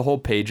ridiculous. And there's a whole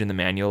page in the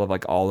manual of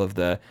like all of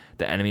the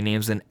enemy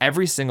names, and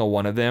every single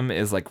one of them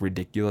is like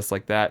ridiculous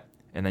like that.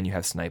 And then you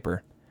have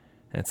Sniper.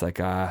 And it's like,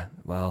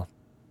 well,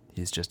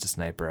 he's just a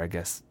sniper. I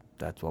guess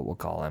that's what we'll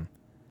call him.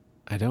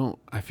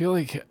 I feel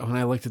like when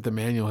I looked at the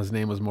manual, his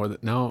name was more than...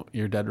 No,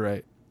 you're dead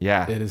right.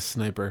 Yeah. It is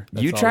Sniper.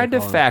 That's You all tried they to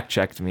call him. fact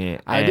check me.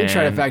 I did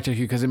try to fact check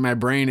you because in my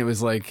brain it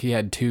was like he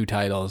had 2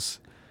 titles.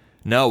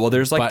 No, well,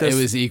 there's like but this...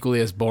 it was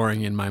equally as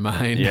boring in my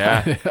mind.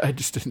 Yeah. I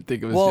just didn't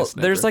think it was Well, just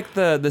Sniper. there's like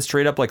the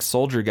straight up like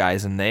soldier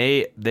guys, and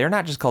they're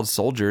not just called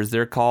soldiers,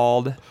 they're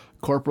called...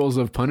 Corporals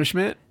of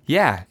Punishment?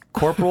 Yeah,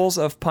 Corporals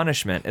of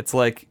Punishment. It's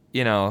like,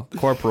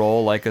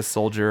 corporal, like a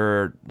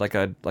soldier, like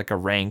a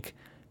rank,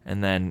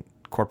 and then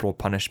Corporal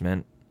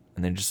Punishment.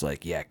 And they're just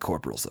like, yeah,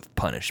 Corporals of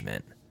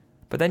Punishment.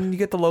 But then you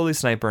get the lowly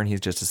sniper, and he's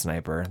just a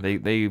sniper.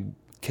 They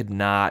could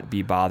not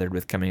be bothered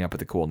with coming up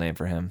with a cool name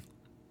for him.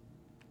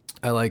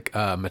 I like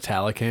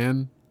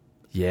Metallican.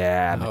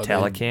 Yeah,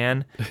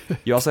 Metallican.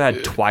 You also had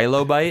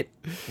Twilobite,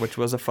 which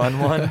was a fun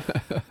one.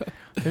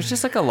 There's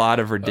just like a lot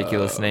of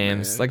ridiculous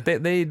names. Man. Like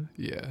they.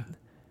 Yeah.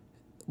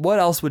 What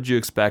else would you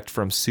expect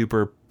from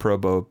Super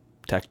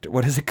Probotector?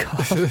 What is it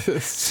called?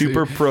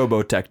 Super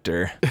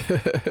Probotector.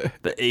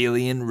 The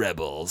Alien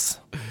Rebels.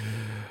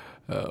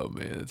 Oh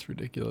man, that's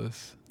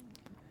ridiculous.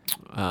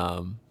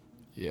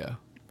 Yeah.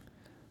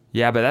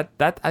 Yeah, but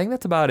that I think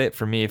that's about it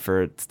for me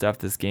for stuff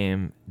this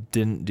game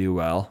didn't do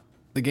well.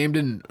 The game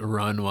didn't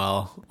run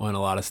well when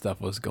a lot of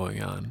stuff was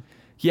going on.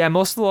 Yeah,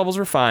 most of the levels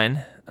were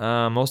fine.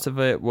 Most of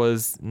it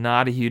was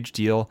not a huge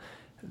deal.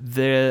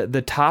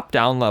 The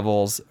top-down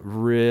levels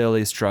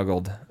really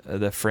struggled.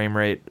 The frame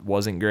rate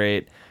wasn't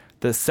great.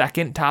 The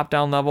second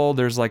top-down level,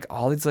 there's like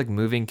all these like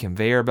moving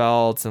conveyor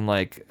belts and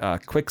like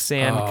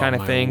quicksand kind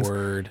of things.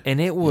 Word.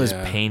 And it was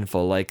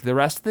painful. Like the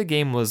rest of the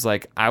game was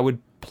like, I would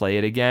play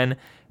it again,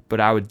 but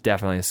I would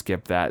definitely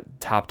skip that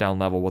top-down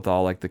level with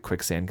all like the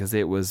quicksand because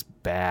it was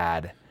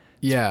bad.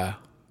 Yeah.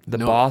 The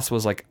boss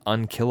was like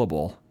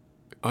unkillable.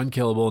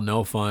 Unkillable,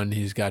 no fun.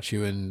 He's got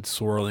you in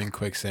swirling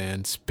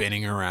quicksand,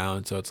 spinning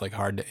around, so it's like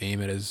hard to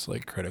aim at his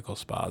like critical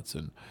spots,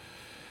 and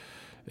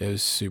it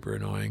was super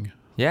annoying.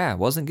 Yeah, it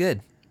wasn't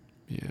good.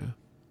 Yeah.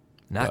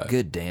 Not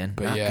good, Dan.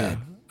 But Not yeah,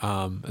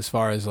 good. As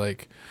far as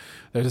like,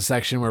 there's a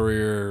section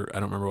where I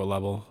don't remember what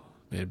level,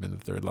 may have been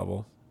the 3rd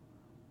level,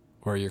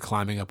 where you're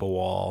climbing up a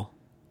wall,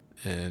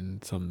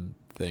 and some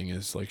thing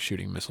is like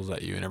shooting missiles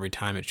at you, and every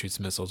time it shoots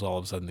missiles, all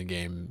of a sudden the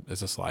game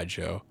is a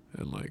slideshow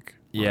and like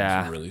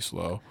runs really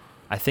slow.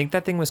 I think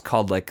that thing was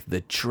called like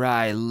the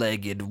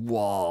tri-legged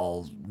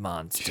wall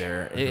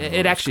monster.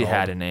 It actually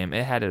had a name.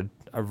 It had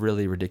a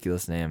really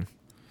ridiculous name.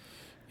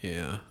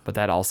 Yeah. But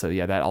that also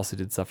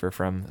did suffer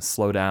from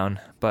slowdown.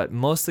 But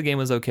most of the game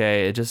was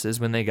okay. It just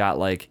is when they got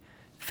like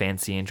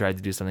fancy and tried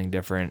to do something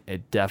different.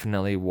 It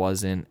definitely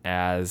wasn't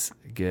as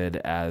good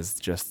as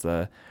just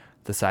the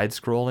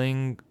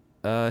side-scrolling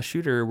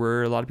shooter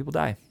where a lot of people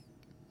die.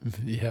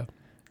 Yeah.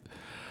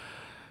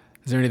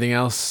 Is there anything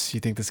else you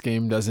think this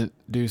game doesn't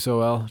do so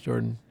well,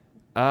 Jordan?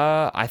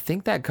 I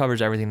think that covers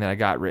everything that I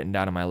got written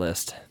down on my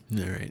list.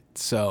 All right.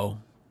 So,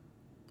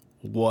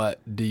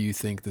 what do you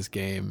think this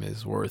game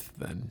is worth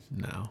then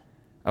now?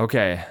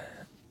 Okay.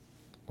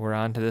 We're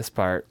on to this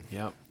part.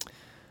 Yep.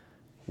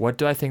 What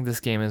do I think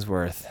this game is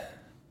worth?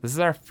 This is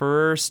our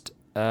first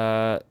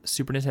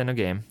Super Nintendo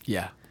game.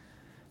 Yeah.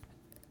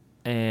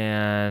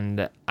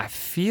 And I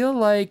feel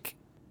like,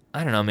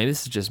 I don't know, maybe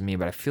this is just me,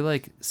 but I feel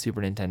like Super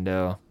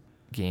Nintendo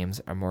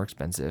games are more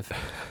expensive.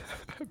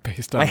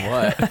 Based on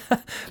what?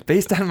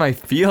 Based on my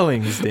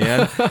feelings,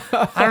 Dan.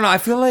 I don't know. I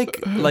feel like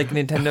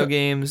Nintendo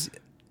games,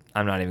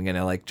 I'm not even going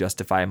to like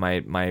justify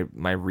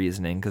my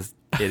reasoning because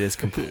it is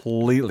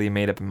completely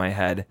made up in my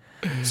head.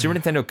 Super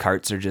Nintendo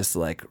carts are just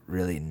like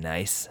really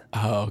nice.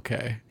 Oh,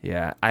 okay.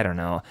 Yeah, I don't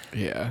know.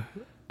 Yeah.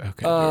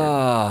 Okay.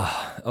 Jordan.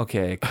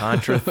 Okay.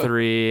 Contra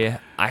 3.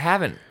 I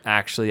haven't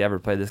actually ever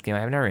played this game.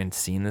 I've never even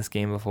seen this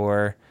game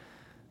before.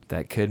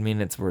 That could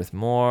mean it's worth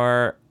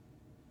more.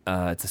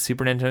 It's a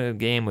Super Nintendo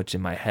game, which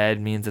in my head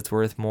means it's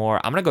worth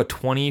more. I'm going to go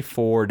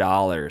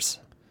 $24.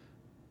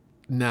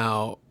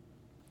 Now,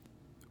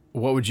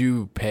 what would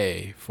you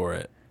pay for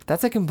it?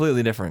 That's a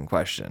completely different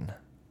question.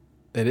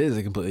 It is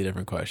a completely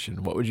different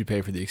question. What would you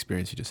pay for the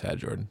experience you just had,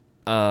 Jordan?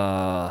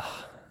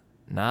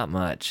 Not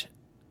much.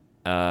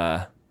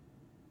 $4.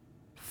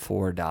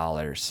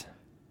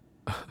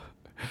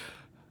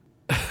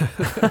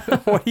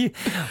 What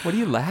are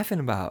you laughing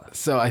about?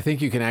 So I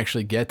think you can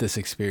actually get this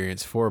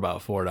experience for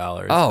about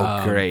 $4.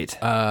 Oh, great.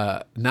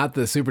 Not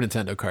the Super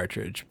Nintendo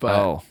cartridge,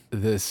 but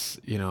this,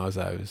 as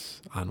I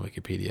was on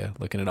Wikipedia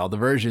looking at all the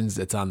versions,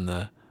 it's on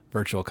the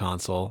Virtual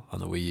Console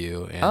on the Wii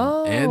U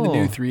and the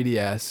new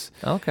 3DS.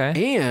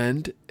 Okay.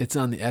 And it's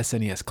on the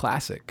SNES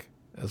Classic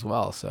as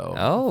well. So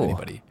if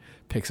anybody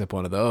picks up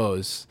one of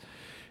those,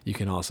 you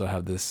can also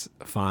have this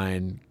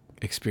fine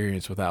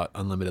experience without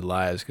unlimited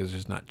lives because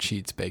there's not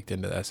cheats baked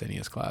into the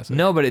SNES Classic.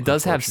 No, but it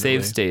does have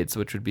save states,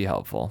 which would be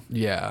helpful.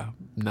 Yeah,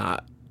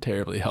 not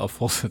terribly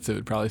helpful since it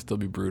would probably still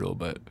be brutal.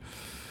 But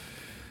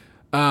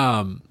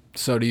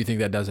so do you think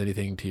that does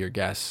anything to your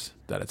guess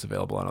that it's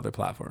available on other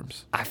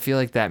platforms? I feel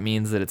like that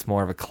means that it's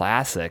more of a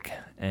classic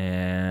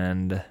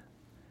and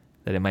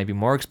that it might be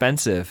more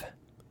expensive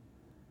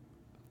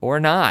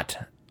or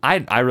not.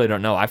 I really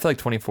don't know. I feel like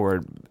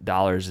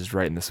 $24 is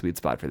right in the sweet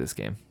spot for this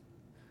game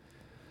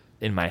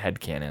in my head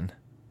canon.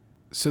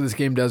 So this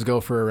game does go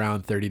for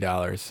around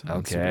 $30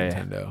 on Super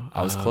Nintendo.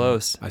 I was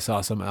close. I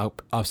saw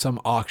some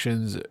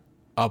auctions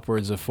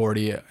upwards of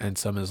 40 and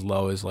some as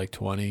low as like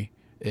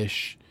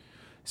 20-ish.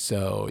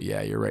 So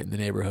yeah, you're right in the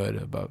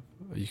neighborhood.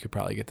 You could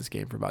probably get this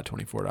game for about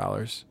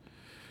 $24.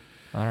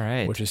 All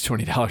right. Which is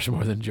 $20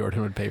 more than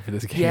Jordan would pay for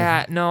this game.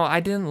 Yeah, no, I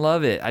didn't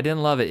love it.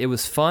 It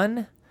was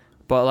fun,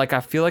 but like I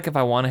feel like if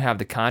I want to have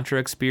the Contra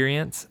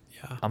experience,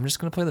 I'm just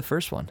going to play the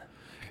first one.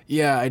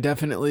 Yeah, I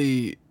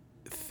definitely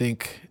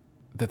think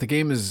that the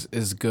game is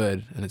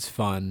good and it's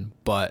fun,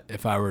 but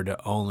if I were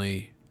to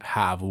only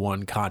have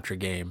one Contra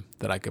game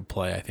that I could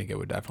play, I think it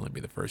would definitely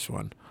be the first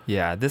one.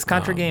 Yeah, this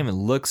Contra game, it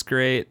looks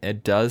great.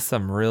 It does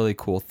some really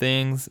cool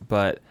things,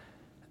 but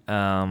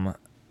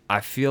I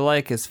feel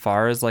like as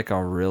far as like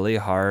a really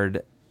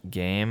hard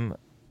game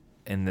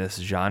in this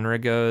genre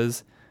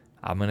goes,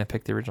 I'm going to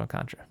pick the original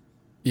Contra.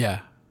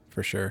 Yeah,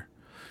 for sure.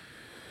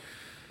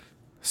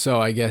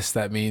 So I guess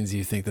that means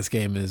you think this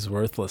game is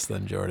worthless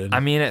then, Jordan. I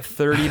mean, at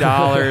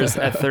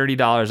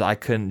 $30, I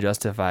couldn't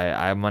justify it.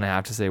 I'm going to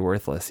have to say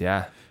worthless,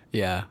 yeah.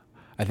 Yeah,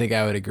 I think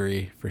I would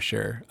agree for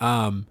sure.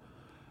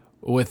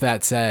 With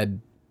that said,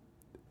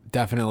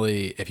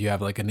 definitely if you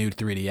have like a new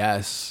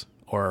 3DS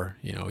or,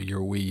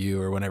 your Wii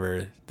U or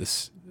whenever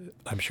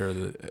I'm sure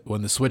that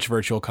when the Switch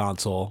Virtual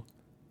Console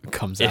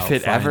comes out, if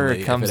it ever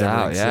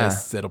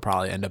exists, it'll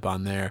probably end up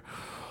on there.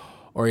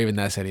 Or even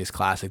the SNES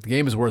Classic. The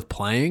game is worth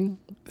playing.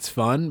 It's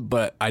fun,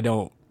 but at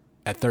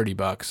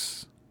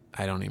 $30,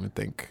 I don't even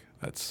think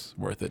that's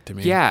worth it to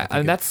me. Yeah, I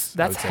mean that's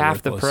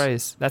half the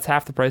price. That's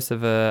half the price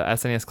of a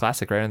SNES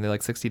Classic, right? Aren't they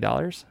like $60?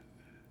 Or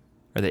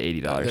are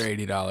they $80? They're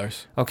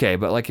 $80. Okay,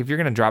 but like if you're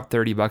gonna drop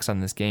 $30 on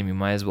this game, you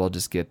might as well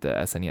just get the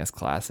SNES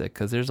Classic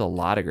because there's a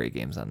lot of great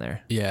games on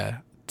there. Yeah,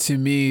 to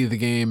me, the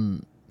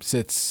game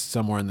sits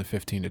somewhere in the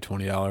 $15 to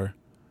 $20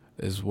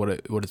 is what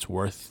it's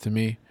worth to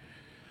me.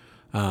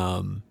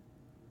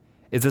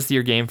 Is this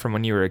your game from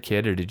when you were a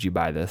kid, or did you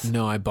buy this?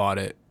 No, I bought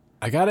it.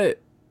 I got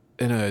it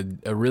in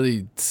a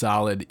really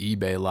solid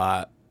eBay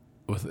lot.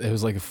 It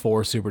was like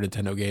 4 Super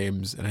Nintendo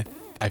games, and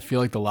I feel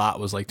like the lot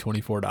was like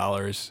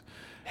 $24.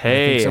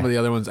 Hey, I think some of the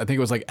other ones, I think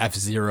it was like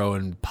F-Zero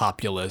and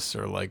Populous,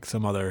 or like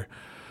some other,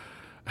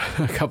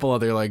 a couple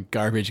other like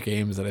garbage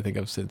games that I think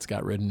I've since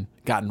gotten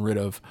rid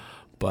of.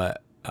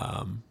 But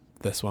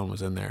this one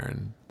was in there,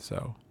 and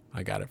so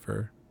I got it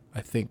for,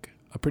 I think,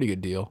 a pretty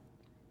good deal.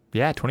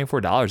 Yeah,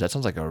 $24. That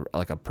sounds like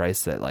a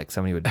price that like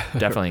somebody would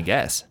definitely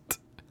guess.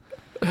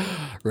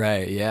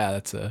 Right. Yeah,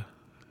 that's a.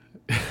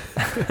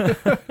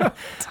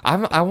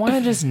 I want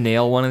to just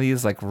nail one of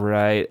these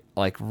right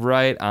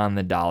on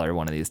the dollar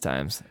one of these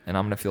times, and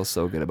I'm gonna feel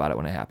so good about it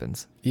when it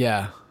happens.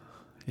 Yeah,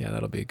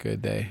 that'll be a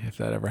good day if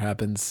that ever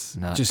happens.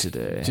 Not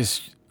today.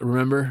 Just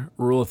remember,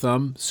 rule of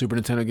thumb: Super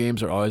Nintendo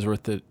games are always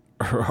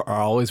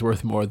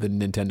worth more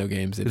than Nintendo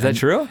games. Is that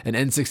true? And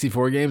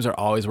N64 games are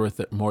always worth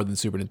more than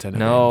Super Nintendo games.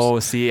 No,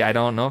 see, I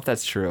don't know if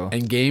that's true.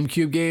 And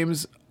GameCube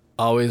games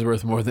always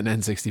worth more than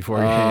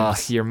N64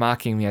 games. You're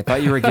mocking me. I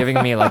thought you were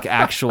giving me like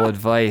actual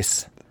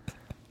advice.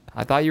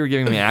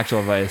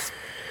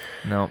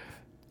 No,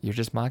 you're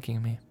just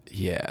mocking me.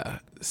 Yeah.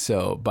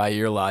 So by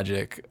your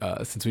logic,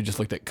 since we just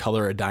looked at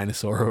Color a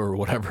Dinosaur or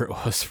whatever it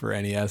was for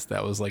NES,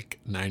 that was like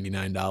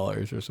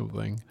 $99 or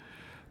something.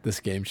 This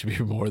game should be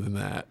more than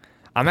that.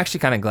 I'm actually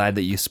kind of glad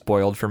that you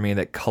spoiled for me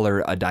that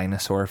Color a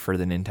Dinosaur for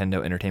the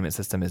Nintendo Entertainment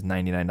System is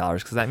 $99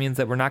 because that means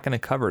that we're not going to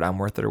cover it on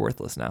Worth It or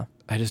Worthless now.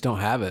 I just don't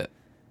have it.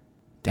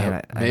 Damn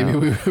it. Maybe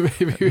we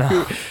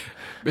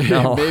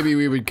No. Maybe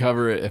we would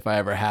cover it if I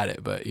ever had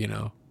it, but I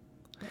don't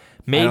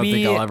Maybe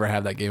think I'll ever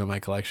have that game in my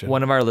collection.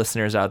 one of our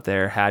listeners out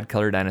there had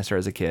Color Dinosaur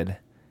as a kid,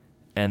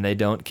 and they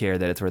don't care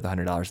that it's worth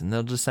 $100, and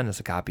they'll just send us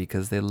a copy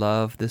because they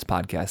love this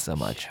podcast so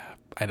much.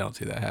 I don't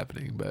see that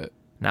happening, but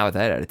Not with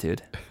that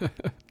attitude.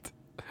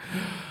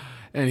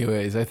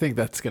 anyways, I think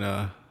that's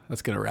gonna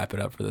wrap it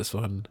up for this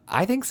one.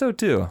 I think so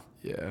too.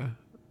 Yeah.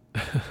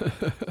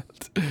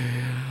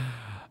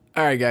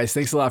 All right, guys.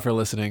 Thanks a lot for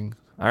listening.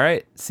 All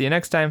right. See you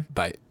next time.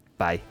 Bye.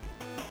 Bye.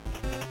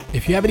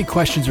 If you have any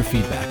questions or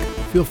feedback,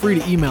 feel free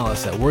to email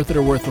us at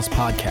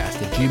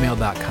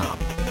worthitorworthlesspodcast@gmail.com.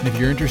 And if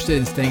you're interested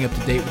in staying up to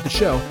date with the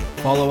show,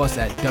 follow us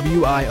at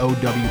WIOW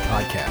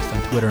Podcast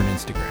on Twitter and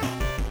Instagram.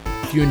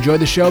 If you enjoyed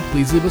the show,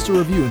 please leave us a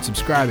review and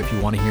subscribe if you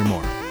want to hear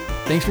more.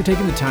 Thanks for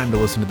taking the time to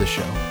listen to the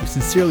show. We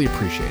sincerely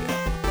appreciate it.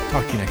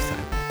 Talk to you next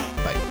time.